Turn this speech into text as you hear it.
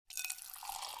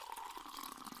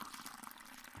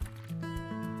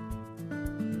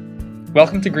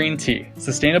Welcome to Green Tea,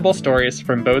 sustainable stories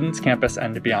from Bowdoin's campus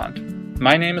and beyond.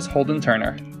 My name is Holden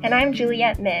Turner. And I'm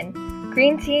Juliette Min.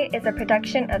 Green Tea is a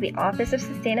production of the Office of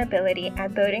Sustainability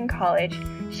at Bowdoin College,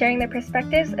 sharing the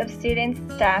perspectives of students,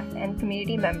 staff, and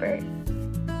community members.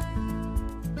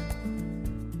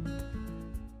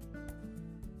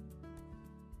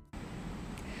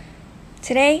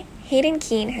 Today, Hayden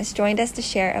Keene has joined us to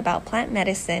share about plant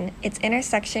medicine, its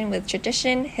intersection with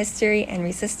tradition, history, and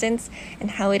resistance,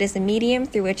 and how it is a medium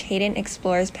through which Hayden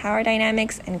explores power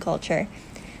dynamics and culture.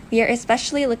 We are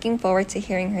especially looking forward to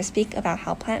hearing her speak about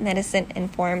how plant medicine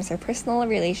informs her personal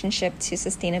relationship to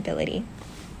sustainability.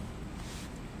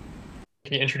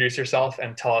 Can you introduce yourself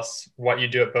and tell us what you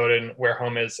do at Bowdoin, where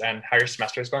home is, and how your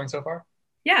semester is going so far?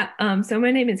 Yeah, so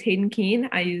my name is Hayden Keene.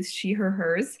 I use she, her,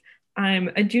 hers. I'm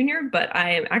a junior, but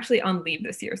I am actually on leave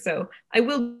this year, so I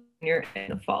will be a junior in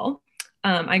the fall.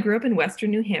 I grew up in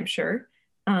Western New Hampshire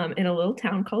in a little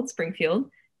town called Springfield,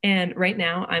 and right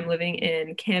now I'm living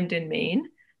in Camden, Maine.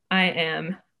 I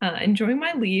am enjoying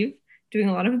my leave, doing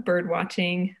a lot of bird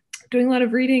watching, doing a lot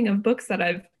of reading of books that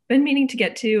I've been meaning to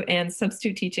get to, and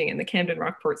substitute teaching in the Camden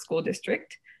Rockport School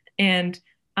District. And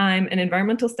I'm an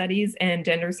environmental studies and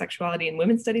gender, sexuality, and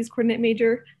women's studies coordinate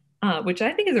major, which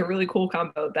I think is a really cool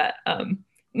combo that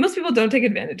most people don't take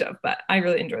advantage of, but I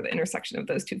really enjoy the intersection of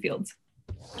those two fields.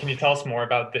 Can you tell us more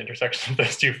about the intersection of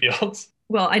those two fields?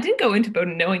 Well, I didn't go into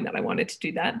Bowdoin knowing that I wanted to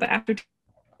do that, but after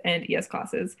and ES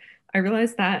classes, I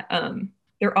realized that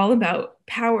they're all about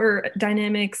power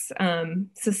dynamics,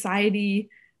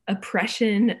 society,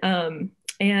 oppression,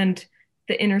 and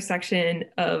the intersection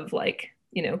of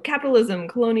capitalism,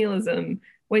 colonialism,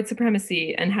 white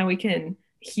supremacy, and how we can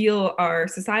heal our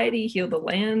society, heal the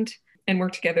land, and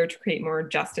work together to create more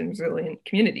just and resilient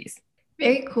communities.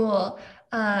 Very cool.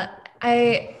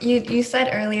 You said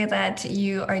earlier that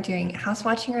you are doing house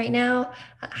watching right now.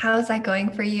 How is that going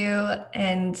for you?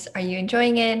 And are you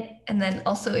enjoying it? And then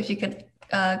also if you could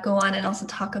go on and also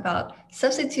talk about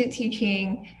substitute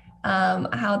teaching,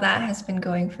 how that has been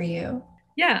going for you.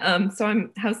 Yeah, so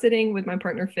I'm house sitting with my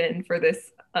partner Finn for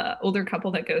this older couple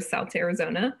that goes south to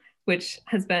Arizona, which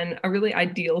has been a really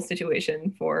ideal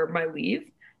situation for my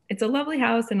leave. It's a lovely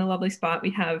house and a lovely spot.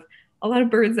 We have a lot of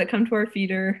birds that come to our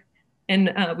feeder,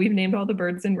 and we've named all the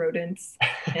birds and rodents,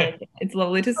 and it's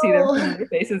lovely to see their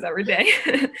faces every day.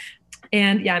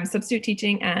 And yeah, I'm substitute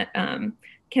teaching at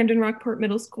Camden Rockport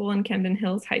Middle School and Camden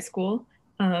Hills High School,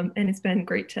 and it's been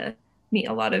great to meet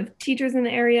a lot of teachers in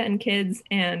the area and kids,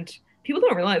 and people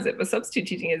don't realize it, but substitute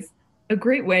teaching is a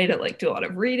great way to do a lot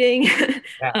of reading.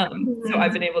 Yeah. So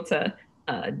I've been able to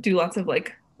do lots of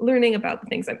learning about the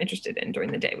things I'm interested in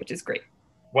during the day, which is great.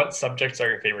 What subjects are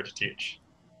your favorite to teach?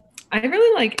 I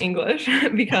really like English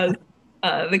because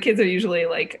the kids are usually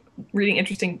reading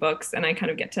interesting books, and I kind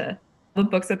of get to the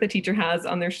books that the teacher has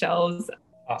on their shelves.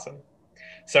 Awesome.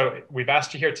 So we've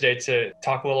asked you here today to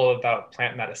talk a little about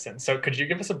plant medicine. So could you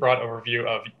give us a broad overview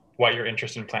of what your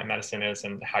interest in plant medicine is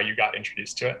and how you got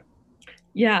introduced to it?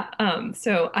 Yeah,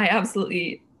 so I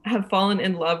absolutely have fallen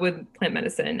in love with plant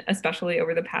medicine, especially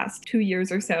over the past 2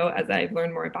 years or so as I've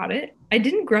learned more about it. I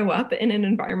didn't grow up in an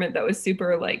environment that was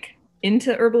super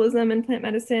into herbalism and plant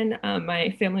medicine.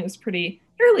 My family was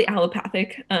fairly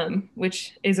allopathic,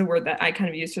 which is a word that I kind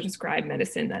of use to describe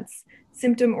medicine that's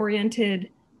symptom-oriented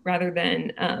rather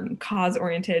than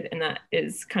cause-oriented, and that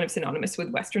is kind of synonymous with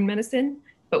Western medicine.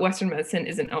 But Western medicine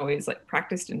isn't always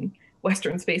practiced in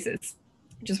Western spaces.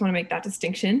 Just want to make that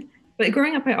distinction. But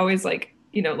growing up, I always loved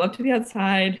to be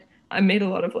outside. I made a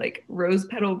lot of rose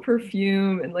petal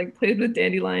perfume and played with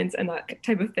dandelions and that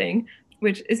type of thing,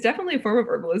 which is definitely a form of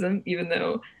herbalism, even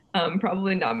though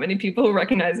probably not many people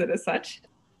recognize it as such.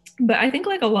 But I think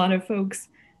a lot of folks,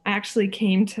 I actually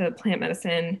came to plant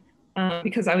medicine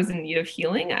because I was in need of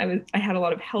healing. I had a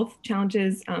lot of health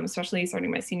challenges, especially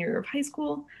starting my senior year of high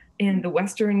school, and the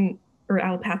Western or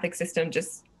allopathic system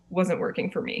just wasn't working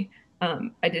for me.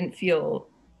 I didn't feel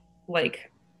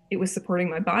like it was supporting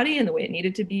my body in the way it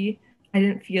needed to be. I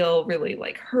didn't feel really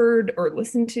heard or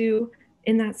listened to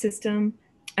in that system.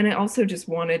 And I also just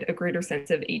wanted a greater sense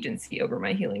of agency over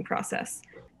my healing process.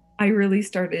 I really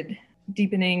started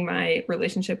deepening my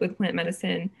relationship with plant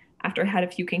medicine after I had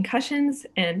a few concussions.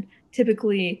 And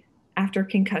typically after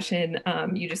concussion,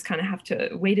 you just kind of have to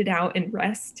wait it out and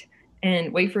rest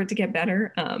and wait for it to get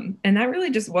better. And that really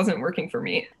just wasn't working for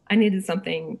me. I needed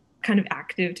something kind of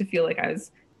active to feel like I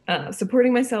was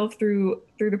supporting myself through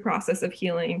the process of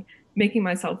healing, making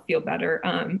myself feel better.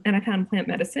 And I found plant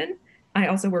medicine. I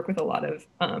also work with a lot of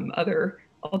other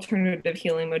alternative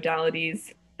healing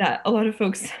modalities that a lot of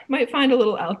folks might find a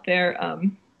little out there.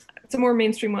 Some more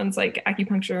mainstream ones like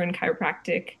acupuncture and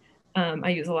chiropractic I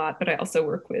use a lot, but I also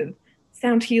work with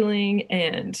sound healing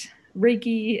and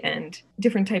Reiki and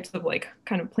different types of like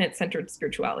kind of plant-centered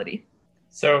spirituality.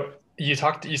 So you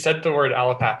said the word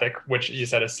allopathic, which you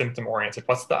said is symptom oriented.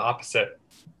 What's the opposite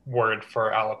word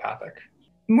for allopathic?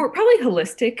 More probably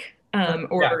holistic, Yeah.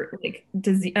 or like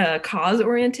disease, cause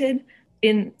oriented.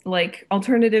 In like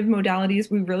alternative modalities,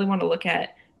 we really want to look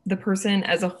at the person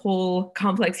as a whole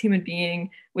complex human being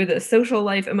with a social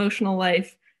life, emotional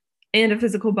life, and a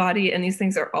physical body. And these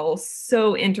things are all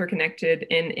so interconnected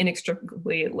and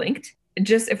inextricably linked.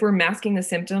 Just if we're masking the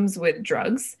symptoms with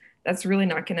drugs, that's really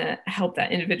not going to help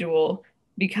that individual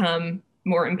become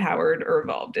more empowered or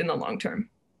evolved in the long term.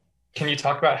 Can you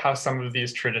talk about how some of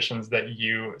these traditions that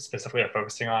you specifically are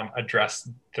focusing on address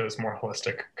those more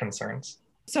holistic concerns?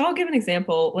 So I'll give an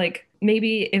example. Like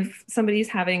maybe if somebody's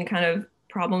having kind of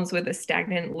problems with a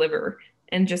stagnant liver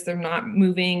and just they're not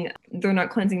moving, they're not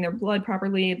cleansing their blood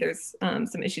properly, there's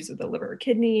some issues with the liver or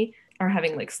kidney, are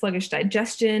having like sluggish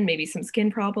digestion, maybe some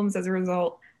skin problems as a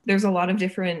result. There's a lot of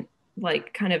different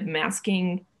like kind of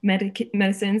masking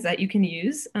medicines that you can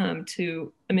use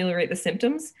to ameliorate the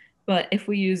symptoms. But if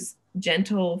we use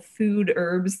gentle food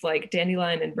herbs like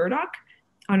dandelion and burdock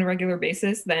on a regular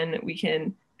basis, then we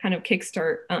can kind of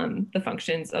kickstart the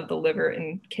functions of the liver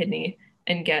and kidney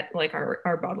and get like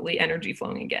our bodily energy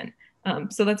flowing again.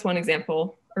 So that's one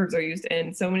example. Herbs are used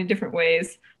in so many different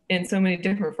ways, in so many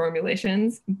different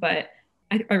formulations, but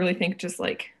I really think just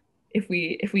like if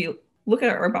we look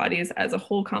at our bodies as a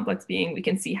whole complex being, we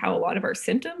can see how a lot of our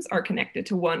symptoms are connected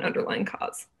to one underlying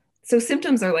cause. So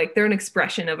symptoms are like they're an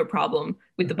expression of a problem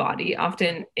with the body,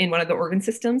 often in one of the organ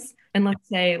systems. And let's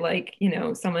say like,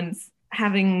 someone's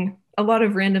having a lot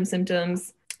of random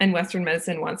symptoms and Western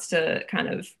medicine wants to kind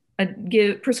of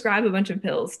prescribe a bunch of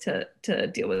pills to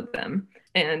deal with them.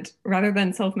 And rather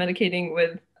than self-medicating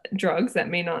with drugs that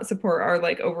may not support our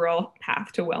like overall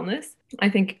path to wellness, I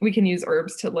think we can use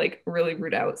herbs to like really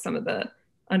root out some of the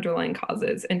underlying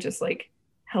causes and just like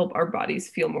help our bodies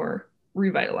feel more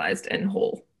revitalized and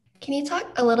whole. Can you talk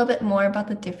a little bit more about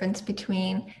the difference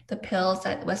between the pills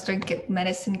that Western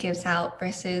medicine gives out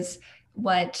versus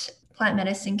what plant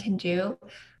medicine can do?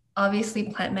 Obviously,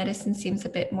 plant medicine seems a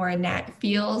bit more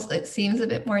it seems a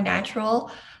bit more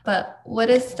natural, but what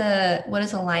is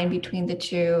a line between the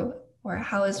two, or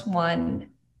how is one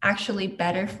actually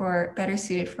better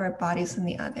suited for our bodies than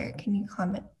the other? Can you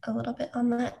comment a little bit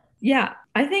on that? Yeah,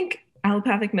 I think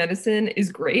allopathic medicine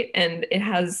is great and it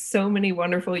has so many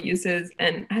wonderful uses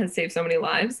and has saved so many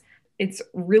lives. It's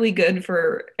really good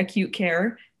for acute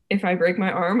care. If I break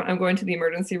my arm, I'm going to the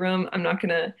emergency room. I'm not going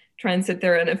to try and sit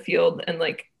there in a field and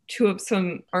like chew up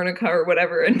some arnica or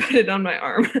whatever and put it on my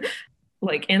arm.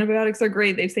 Like antibiotics are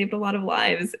great. They've saved a lot of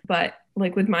lives. But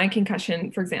like with my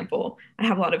concussion, for example, I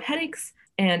have a lot of headaches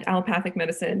and allopathic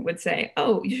medicine would say,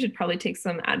 oh, you should probably take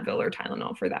some Advil or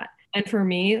Tylenol for that. And for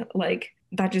me, like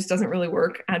that just doesn't really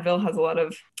work. Advil has a lot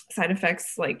of side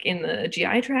effects like in the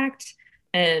GI tract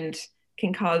and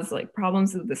can cause like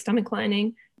problems with the stomach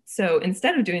lining. So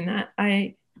instead of doing that,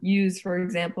 I use, for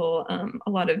example, a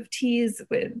lot of teas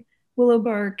with willow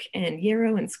bark and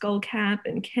yarrow and skullcap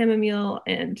and chamomile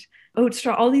and oat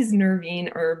straw, all these nervine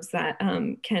herbs that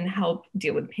can help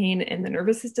deal with pain in the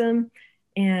nervous system.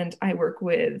 And I work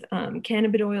with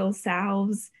cannabis oil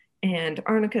salves and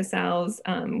arnica salves,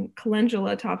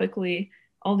 calendula topically,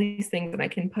 all these things that I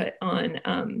can put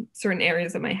on certain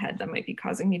areas of my head that might be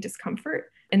causing me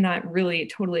discomfort. And that really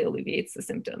totally alleviates the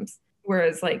symptoms.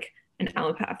 Whereas like an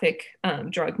allopathic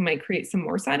drug might create some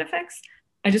more side effects.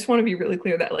 I just want to be really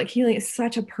clear that like healing is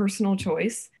such a personal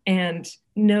choice and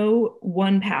no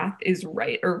one path is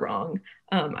right or wrong.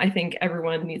 I think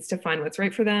everyone needs to find what's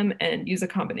right for them and use a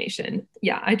combination.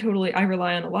 Yeah, I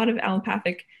rely on a lot of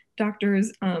allopathic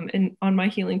doctors on my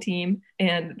healing team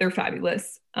and they're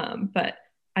fabulous. But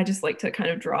I just like to kind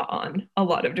of draw on a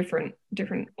lot of different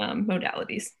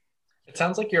modalities. It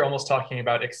sounds like you're almost talking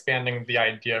about expanding the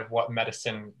idea of what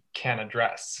medicine can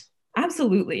address.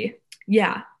 Absolutely.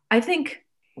 Yeah. I think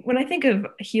when I think of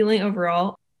healing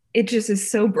overall, it just is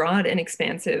so broad and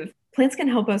expansive. Plants can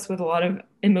help us with a lot of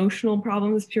emotional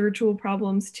problems, spiritual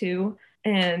problems too.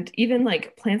 And even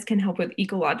like plants can help with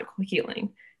ecological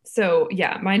healing. So,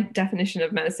 yeah, my definition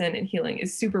of medicine and healing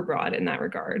is super broad in that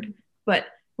regard. But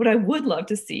what I would love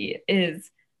to see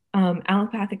is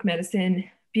allopathic medicine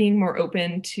being more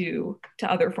open to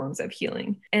other forms of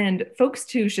healing. And folks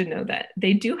too should know that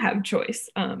they do have choice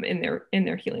in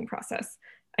their healing process.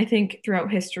 I think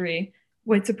throughout history,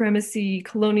 white supremacy,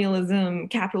 colonialism,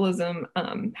 capitalism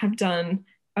have done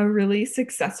a really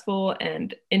successful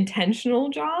and intentional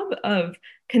job of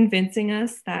convincing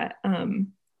us that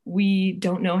we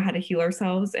don't know how to heal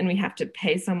ourselves and we have to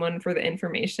pay someone for the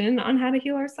information on how to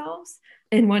heal ourselves.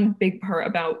 And one big part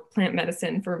about plant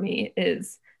medicine for me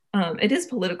is it is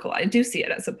political. I do see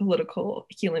it as a political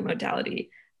healing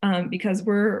modality because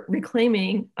we're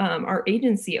reclaiming our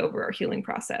agency over our healing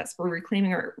process. We're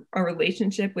reclaiming our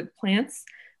relationship with plants,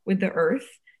 with the earth,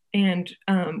 and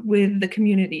with the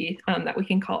community that we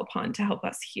can call upon to help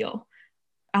us heal.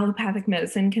 Allopathic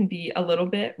medicine can be a little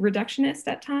bit reductionist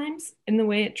at times in the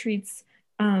way it treats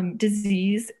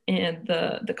disease and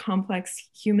the complex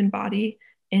human body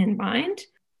and mind.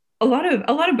 A lot of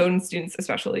Bowdoin students,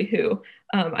 especially who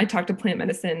I talk to plant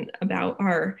medicine about,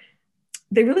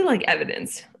 they really like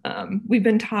evidence. We've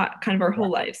been taught kind of our whole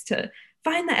lives to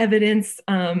find the evidence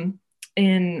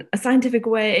in a scientific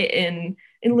way,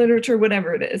 in literature,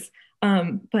 whatever it is.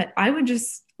 But I would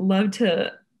just love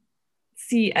to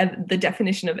see the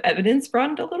definition of evidence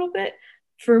broadened a little bit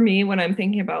for me when I'm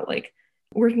thinking about like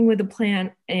working with a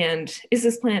plant, and is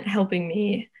this plant helping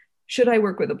me? Should I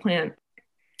work with a plant?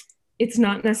 It's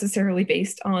not necessarily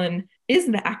based on, is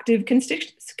the active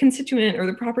constituent or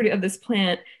the property of this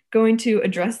plant going to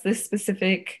address this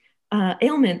specific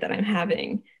ailment that I'm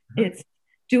having? It's,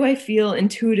 do I feel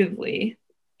intuitively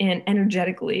and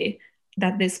energetically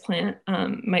that this plant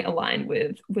might align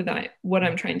with what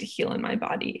I'm trying to heal in my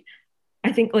body?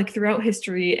 I think like throughout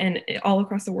history and all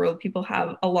across the world, people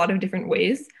have a lot of different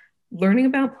ways learning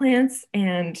about plants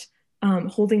and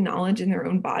holding knowledge in their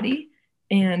own body.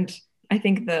 And I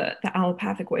think the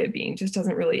allopathic way of being just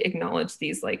doesn't really acknowledge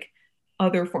these like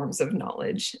other forms of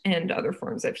knowledge and other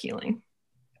forms of healing.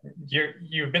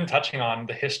 You've been touching on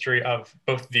the history of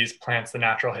both these plants, the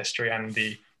natural history and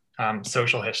the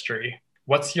social history.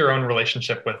 What's your own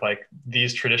relationship with like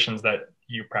these traditions that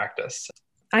you practice?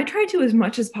 I try to, as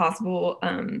much as possible,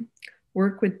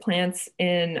 work with plants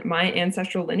in my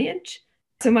ancestral lineage.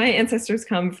 So my ancestors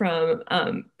come from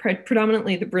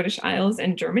predominantly the British Isles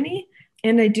and Germany.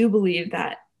 And I do believe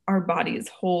that our bodies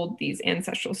hold these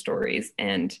ancestral stories.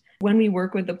 And when we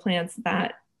work with the plants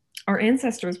that our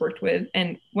ancestors worked with,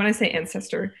 and when I say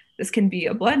ancestor, this can be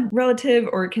a blood relative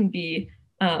or it can be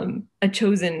a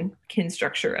chosen kin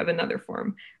structure of another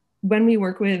form. When we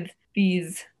work with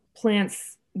these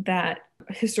plants that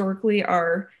historically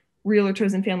our real or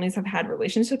chosen families have had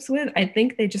relationships with, I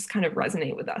think they just kind of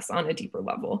resonate with us on a deeper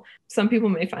level. Some people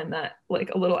may find that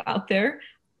like a little out there,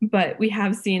 but we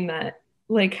have seen that,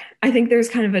 like, I think there's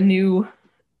kind of a new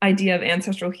idea of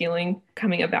ancestral healing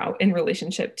coming about in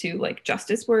relationship to like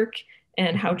justice work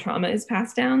and how trauma is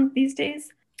passed down these days,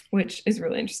 which is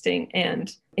really interesting.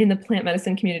 And in the plant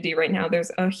medicine community right now,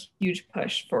 there's a huge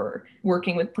push for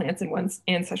working with plants in one's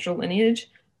ancestral lineage,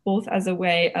 both as a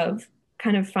way of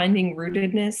kind of finding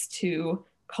rootedness to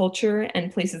culture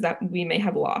and places that we may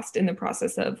have lost in the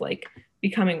process of like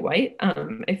becoming white,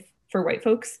 for white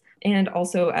folks, and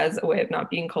also as a way of not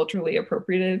being culturally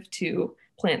appropriative to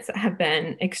plants that have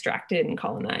been extracted and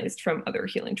colonized from other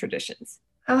healing traditions.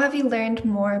 How have you learned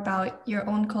more about your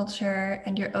own culture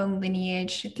and your own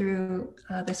lineage through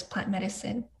this plant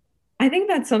medicine? I think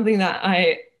that's something that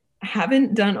I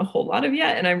haven't done a whole lot of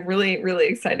yet, and I'm really, really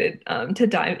excited to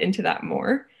dive into that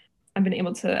more. I've been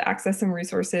able to access some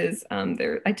resources.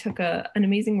 I took an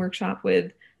amazing workshop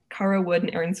with Cara Wood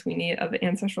and Erin Sweeney of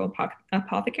Ancestral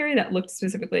Apothecary that looked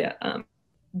specifically at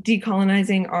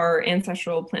decolonizing our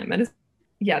ancestral plant medicine.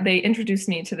 Yeah, they introduced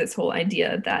me to this whole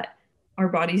idea that our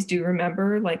bodies do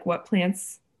remember like what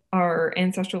plants our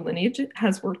ancestral lineage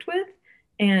has worked with,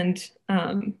 and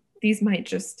these might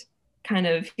just kind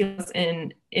of heal us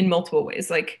in multiple ways.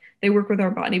 Like they work with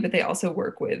our body, but they also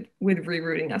work with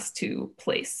rerouting us to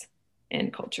place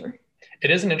and culture. It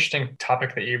is an interesting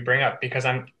topic that you bring up because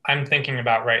I'm thinking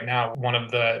about right now, one of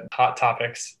the hot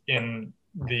topics in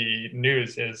the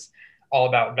news is all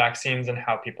about vaccines and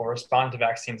how people respond to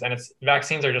vaccines. And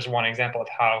vaccines are just one example of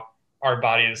how our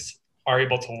bodies are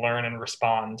able to learn and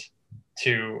respond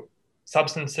to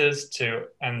substances,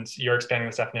 and you're expanding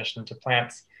this definition to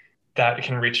plants that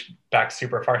can reach back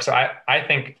super far. So I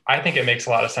think it makes a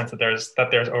lot of sense that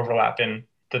there's overlap in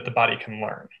that the body can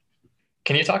learn.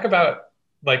 Can you talk about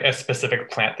like a specific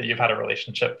plant that you've had a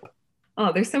relationship with?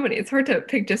 Oh, there's so many. It's hard to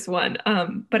pick just one.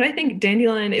 But I think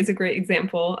dandelion is a great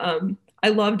example. I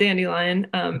love dandelion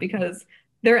because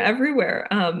they're everywhere.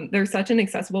 They're such an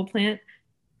accessible plant,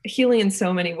 healing in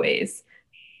so many ways.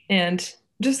 And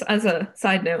just as a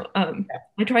side note,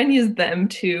 I try and use them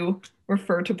to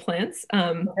refer to plants.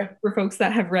 For folks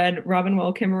that have read Robin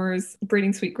Wall Kimmerer's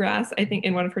Breeding Sweetgrass, I think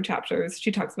in one of her chapters,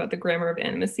 she talks about the grammar of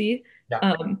animacy.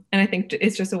 Yeah. And I think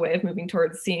it's just a way of moving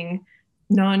towards seeing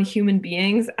non-human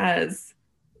beings as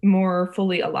more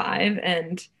fully alive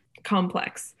and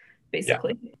complex.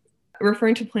 basically. Yeah.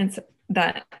 Referring to plants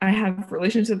that I have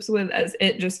relationships with as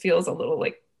it just feels a little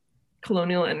like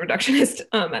colonial and reductionist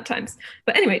at times.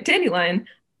 But anyway, dandelion.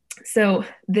 So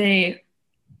I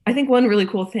think one really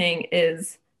cool thing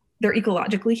is they're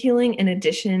ecologically healing in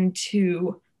addition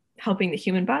to helping the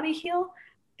human body heal.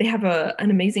 They have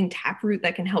an amazing taproot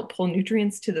that can help pull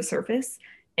nutrients to the surface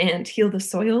and heal the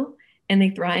soil. And they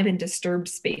thrive in disturbed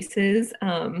spaces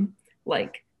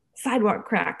like sidewalk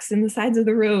cracks in the sides of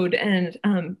the road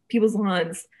and people's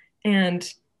lawns.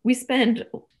 And we spend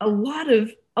a lot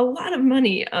of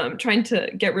money trying to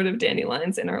get rid of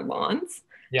dandelions in our lawns.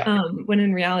 Yeah. When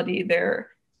in reality, they're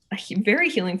a very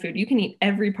healing food. You can eat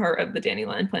every part of the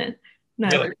dandelion plant.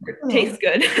 Not every part tastes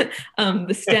good.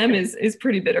 The stem is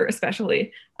pretty bitter,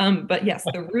 especially. But yes,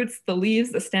 the roots, the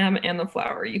leaves, the stem, and the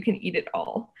flower, you can eat it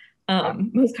all.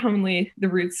 Most commonly, the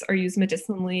roots are used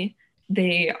medicinally.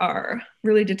 They are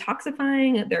really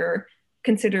detoxifying. They're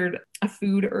considered a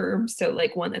food herb, so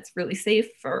like one that's really safe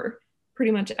for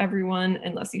pretty much everyone,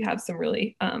 unless you have some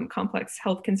really complex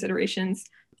health considerations,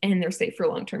 and they're safe for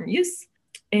long-term use.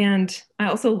 And I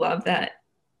also love that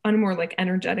on a more like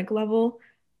energetic level,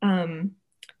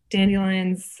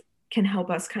 dandelions can help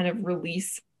us kind of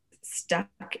release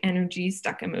stuck energy,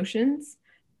 stuck emotions.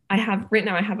 I have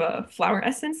a flower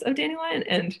essence of dandelion,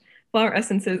 and flower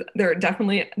essences, they're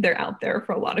out there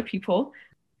for a lot of people.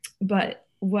 But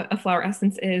what a flower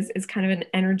essence is kind of an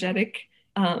energetic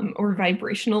or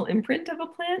vibrational imprint of a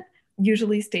plant,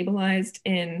 usually stabilized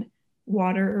in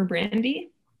water or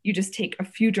brandy. You just take a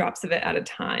few drops of it at a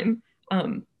time.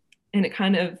 And it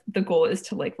kind of, the goal is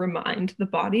to like remind the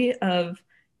body of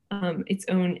its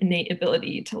own innate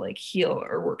ability to like heal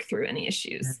or work through any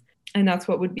issues. And that's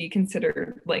what would be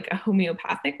considered like a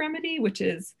homeopathic remedy, which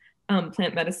is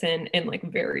plant medicine in like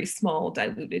very small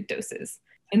diluted doses.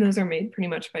 And those are made pretty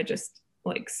much by just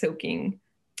like soaking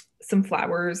some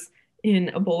flowers in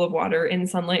a bowl of water in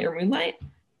sunlight or moonlight.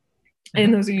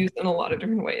 And those are used in a lot of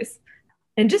different ways.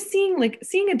 And just seeing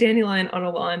a dandelion on a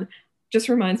lawn just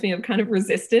reminds me of kind of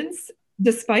resistance.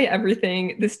 Despite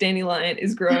everything, this dandelion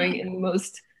is growing in the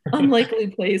most unlikely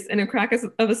place in a crack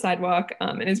of a sidewalk,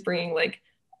 and is bringing like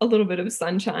a little bit of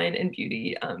sunshine and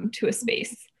beauty to a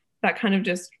space. That kind of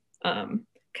just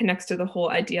connects to the whole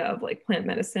idea of like plant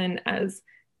medicine as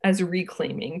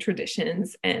reclaiming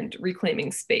traditions and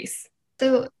reclaiming space.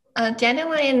 So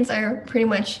dandelions are pretty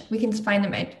much, we can find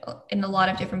them in a lot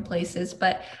of different places,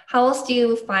 but how else do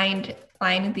you find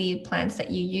the plants that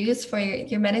you use for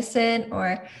your medicine,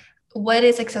 or what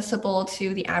is accessible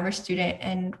to the average student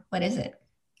and what isn't?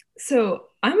 So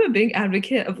I'm a big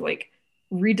advocate of like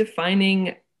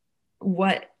redefining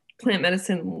what plant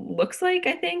medicine looks like.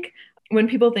 I think when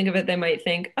people think of it, they might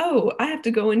think, oh, I have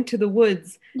to go into the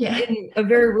woods in a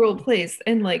very rural place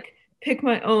and like pick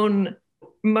my own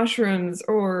mushrooms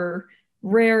or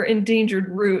rare endangered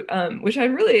root, which I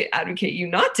really advocate you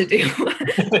not to do.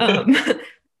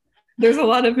 There's a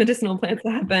lot of medicinal plants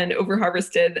that have been over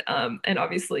harvested, and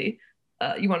obviously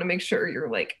you want to make sure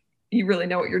you really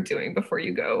know what you're doing before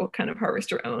you go kind of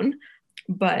harvest your own.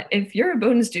 But if you're a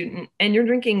Bowdoin student and you're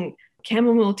drinking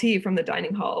chamomile tea from the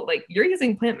dining hall, like you're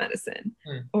using plant medicine.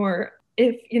 Or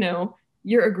if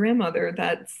you're a grandmother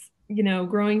that's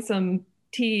growing some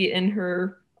tea on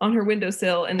her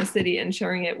windowsill in the city and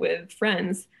sharing it with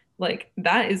friends, like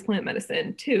that is plant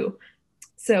medicine too.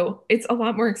 So it's a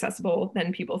lot more accessible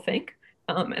than people think.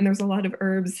 And there's a lot of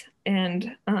herbs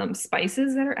and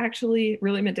spices that are actually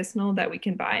really medicinal that we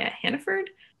can buy at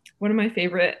Hannaford. One of my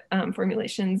favorite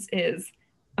formulations is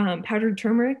powdered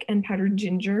turmeric and powdered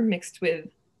ginger mixed with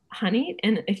honey.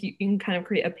 And if you can kind of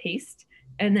create a paste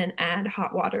and then add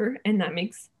hot water, and that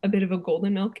makes a bit of a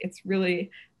golden milk. It's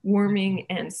really warming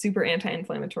and super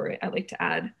anti-inflammatory. I like to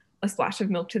add a splash of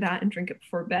milk to that and drink it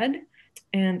before bed.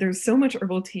 And there's so much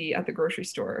herbal tea at the grocery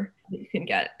store that you can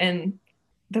get. And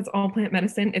that's all plant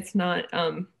medicine. It's not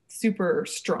super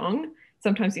strong.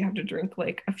 Sometimes you have to drink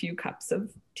like a few cups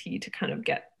of tea to kind of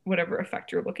get whatever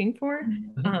effect you're looking for.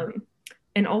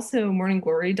 And also Morning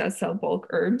Glory does sell bulk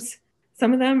herbs.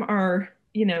 Some of them are,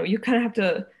 you kind of have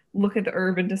to look at the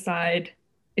herb and decide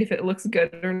if it looks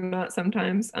good or not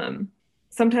sometimes.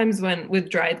 Sometimes with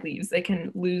dried leaves, they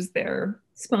can lose their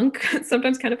spunk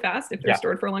sometimes kind of fast if they're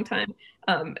stored for a long time,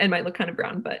 and might look kind of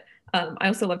brown. But I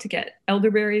also love to get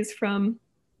elderberries from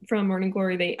Morning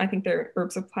Glory. I think their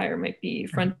herb supplier might be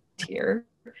Frontier.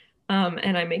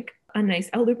 And I make a nice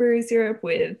elderberry syrup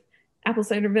with apple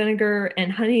cider vinegar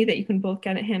and honey that you can both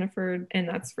get at Hannaford. And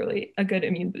that's really a good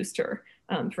immune booster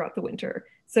throughout the winter.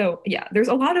 So yeah, there's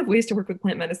a lot of ways to work with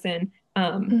plant medicine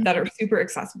that are super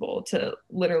accessible to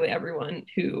literally everyone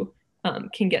who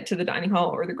can get to the dining hall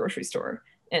or the grocery store.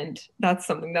 And that's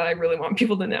something that I really want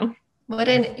people to know. What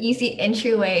an easy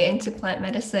entryway into plant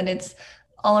medicine. It's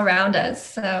all around us.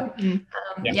 So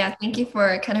yeah, thank you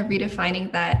for kind of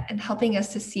redefining that and helping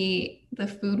us to see the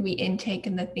food we intake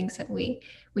and the things that we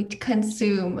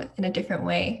consume in a different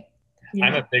way. Yeah.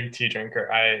 I'm a big tea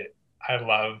drinker. I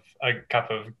love a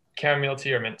cup of chamomile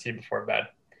tea or mint tea before bed.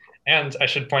 And I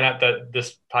should point out that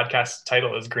this podcast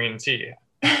title is Green Tea.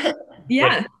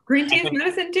 Yeah, green tea is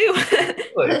medicine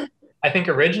too. I think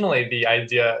originally the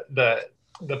idea,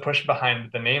 the push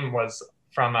behind the name was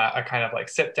from a kind of like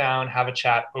sit down, have a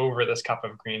chat over this cup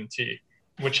of green tea,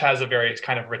 which has a very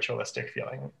kind of ritualistic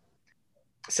feeling.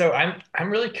 So I'm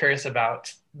really curious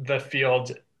about the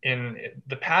field in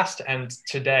the past and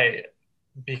today,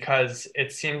 because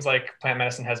it seems like plant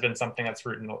medicine has been something that's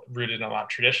rooted in a lot of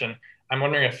tradition. I'm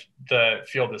wondering if the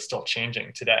field is still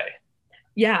changing today.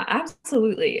 Yeah,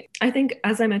 absolutely. I think,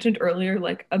 as I mentioned earlier,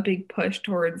 like a big push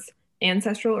towards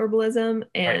ancestral herbalism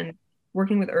and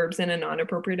working with herbs in a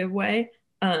non-appropriative way.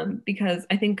 Because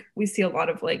I think we see a lot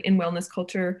of like in wellness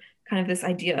culture, kind of this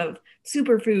idea of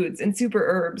superfoods and super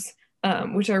herbs,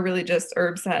 which are really just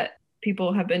herbs that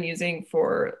people have been using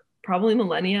for probably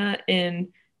millennia in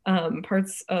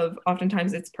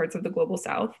oftentimes it's parts of the global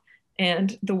South.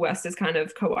 And the West is kind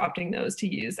of co-opting those to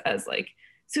use as like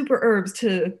super herbs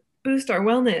to boost our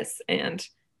wellness, and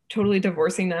totally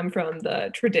divorcing them from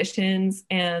the traditions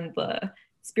and the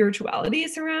spirituality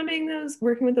surrounding those,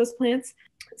 working with those plants.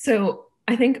 So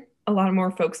I think a lot more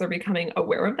folks are becoming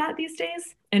aware of that these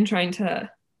days and trying to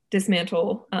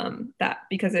dismantle that,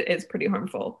 because it is pretty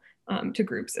harmful to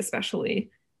groups, especially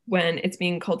when it's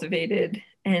being cultivated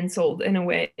and sold in a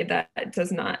way that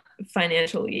does not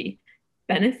financially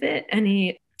benefit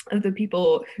any of the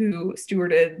people who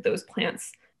stewarded those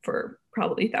plants for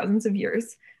probably thousands of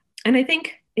years. And I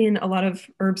think in a lot of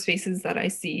herb spaces that I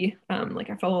see, like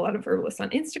I follow a lot of herbalists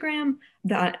on Instagram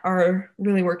that are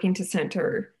really working to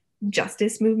center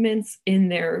justice movements in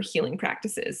their healing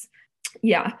practices.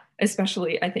 Yeah,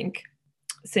 especially I think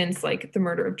since like the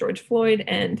murder of George Floyd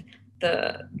and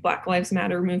the Black Lives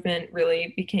Matter movement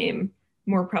really became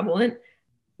more prevalent,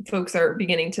 folks are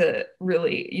beginning to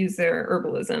really use their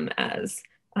herbalism as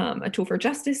a tool for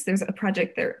justice. There's a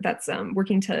project there that's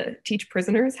working to teach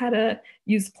prisoners how to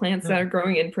use plants that are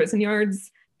growing in prison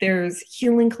yards. There's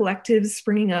healing collectives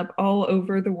springing up all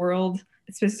over the world,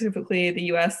 specifically the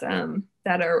US,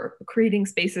 that are creating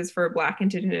spaces for Black,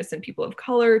 Indigenous, and people of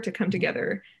color to come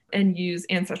together and use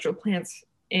ancestral plants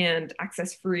and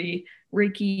access free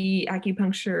Reiki,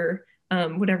 acupuncture,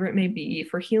 whatever it may be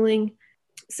for healing.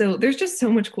 So there's just so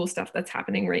much cool stuff that's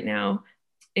happening right now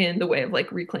in the way of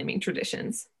like reclaiming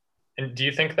traditions. And do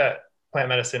you think that plant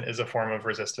medicine is a form of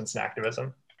resistance and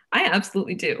activism? I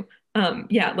absolutely do.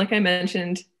 Yeah, like I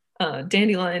mentioned,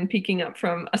 dandelion peeking up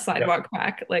from a sidewalk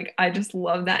crack. Like I just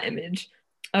love that image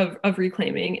of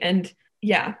reclaiming, and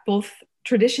yeah, both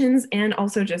traditions and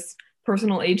also just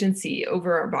personal agency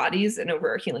over our bodies and over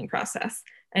our healing process,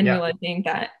 and realizing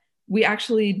that we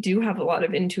actually do have a lot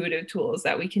of intuitive tools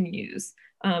that we can use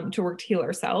to work to heal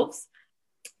ourselves.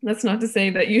 That's not to say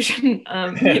that you shouldn't,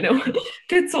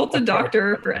 consult a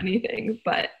doctor for anything,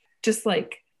 but just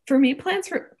like for me, plants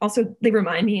they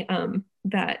remind me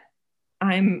that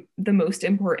I'm the most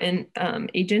important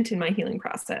agent in my healing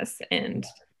process, and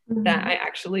that I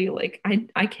actually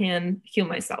I can heal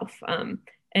myself.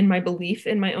 And my belief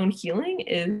in my own healing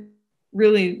is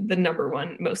really the number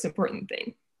one most important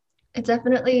thing. It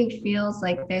definitely feels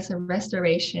like there's a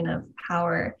restoration of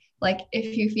power. Like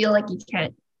if you feel like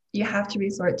you have to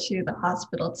resort to the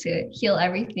hospital to heal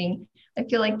everything. I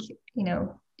feel like,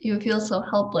 you feel so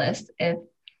helpless if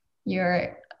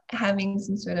you're having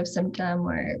some sort of symptom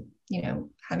or,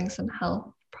 having some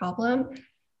health problem.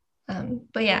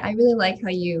 But yeah, I really like how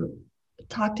you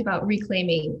talked about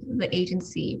reclaiming the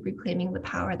agency, reclaiming the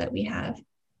power that we have.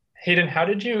 Hayden,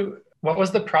 what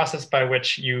was the process by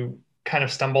which you kind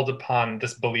of stumbled upon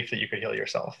this belief that you could heal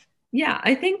yourself? Yeah,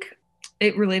 I think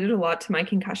it related a lot to my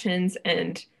concussions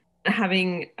and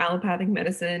having allopathic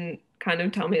medicine kind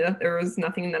of tell me that there was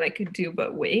nothing that I could do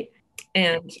but wait.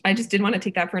 And I just didn't want to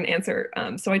take that for an answer.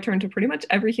 So I turned to pretty much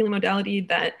every healing modality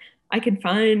that I could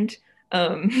find,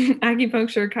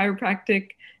 acupuncture,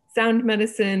 chiropractic, sound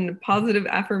medicine, positive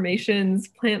affirmations,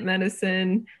 plant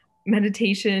medicine,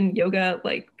 meditation, yoga,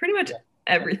 like pretty much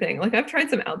everything. Like I've tried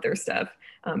some out there stuff,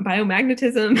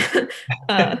 biomagnetism.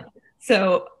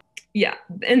 So yeah.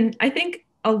 And I think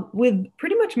with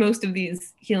pretty much most of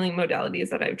these healing modalities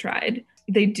that I've tried,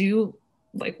 they do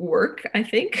like work, I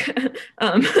think.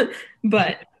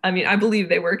 But I mean, I believe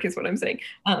they work is what I'm saying.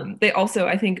 They also,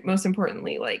 I think most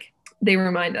importantly, like they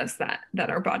remind us that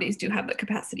our bodies do have the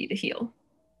capacity to heal.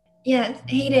 Yeah,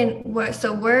 Hayden, we're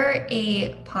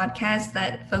a podcast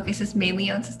that focuses mainly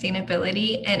on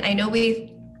sustainability. And I know we've,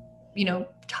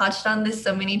 touched on this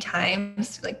so many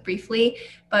times, like briefly,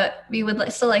 but we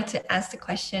would still like to ask the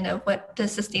question of what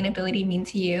does sustainability mean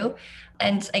to you?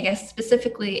 And I guess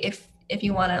specifically, if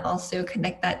you want to also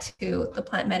connect that to the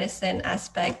plant medicine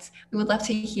aspect, we would love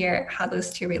to hear how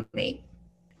those two relate.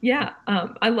 Yeah,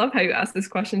 I love how you asked this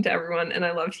question to everyone, and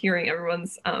I loved hearing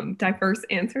everyone's diverse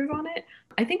answers on it.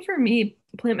 I think for me,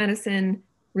 plant medicine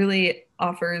really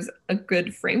offers a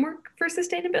good framework for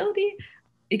sustainability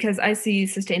because I see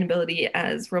sustainability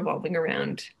as revolving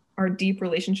around our deep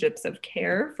relationships of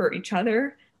care for each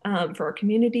other, for our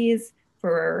communities,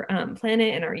 for our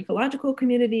planet and our ecological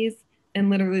communities, and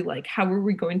literally like how are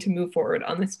we going to move forward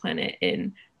on this planet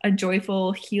in a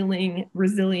joyful, healing,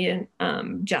 resilient,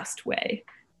 just way.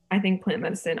 I think plant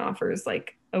medicine offers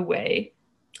like a way,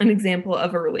 an example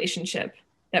of a relationship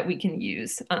that we can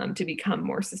use to become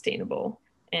more sustainable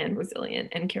and resilient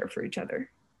and care for each other.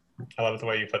 I love the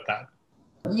way you put that.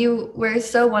 You were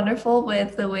so wonderful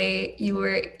with the way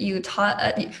you taught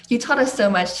us so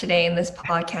much today in this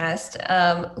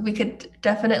podcast. We could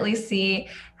definitely see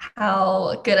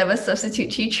how good of a substitute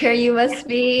teacher you must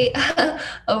be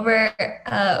over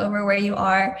where you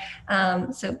are.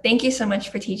 So thank you so much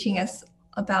for teaching us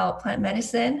about plant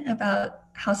medicine, about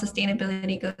how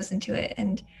sustainability goes into it.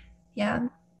 And yeah.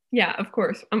 Yeah, of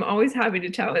course. I'm always happy to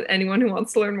chat with anyone who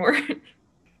wants to learn more.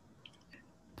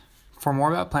 For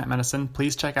more about plant medicine,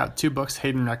 please check out 2 books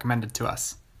Hayden recommended to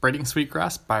us, Braiding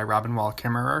Sweetgrass by Robin Wall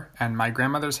Kimmerer and My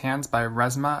Grandmother's Hands by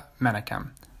Resmaa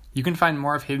Menakem. You can find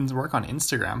more of Hayden's work on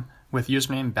Instagram with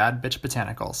username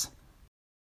BadBitchBotanicals.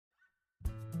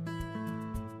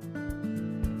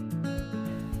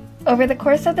 Over the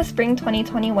course of the spring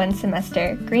 2021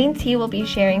 semester, Green Tea will be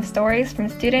sharing stories from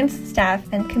students, staff,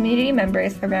 and community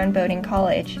members around Bowdoin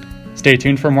College. Stay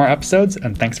tuned for more episodes,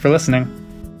 and thanks for listening.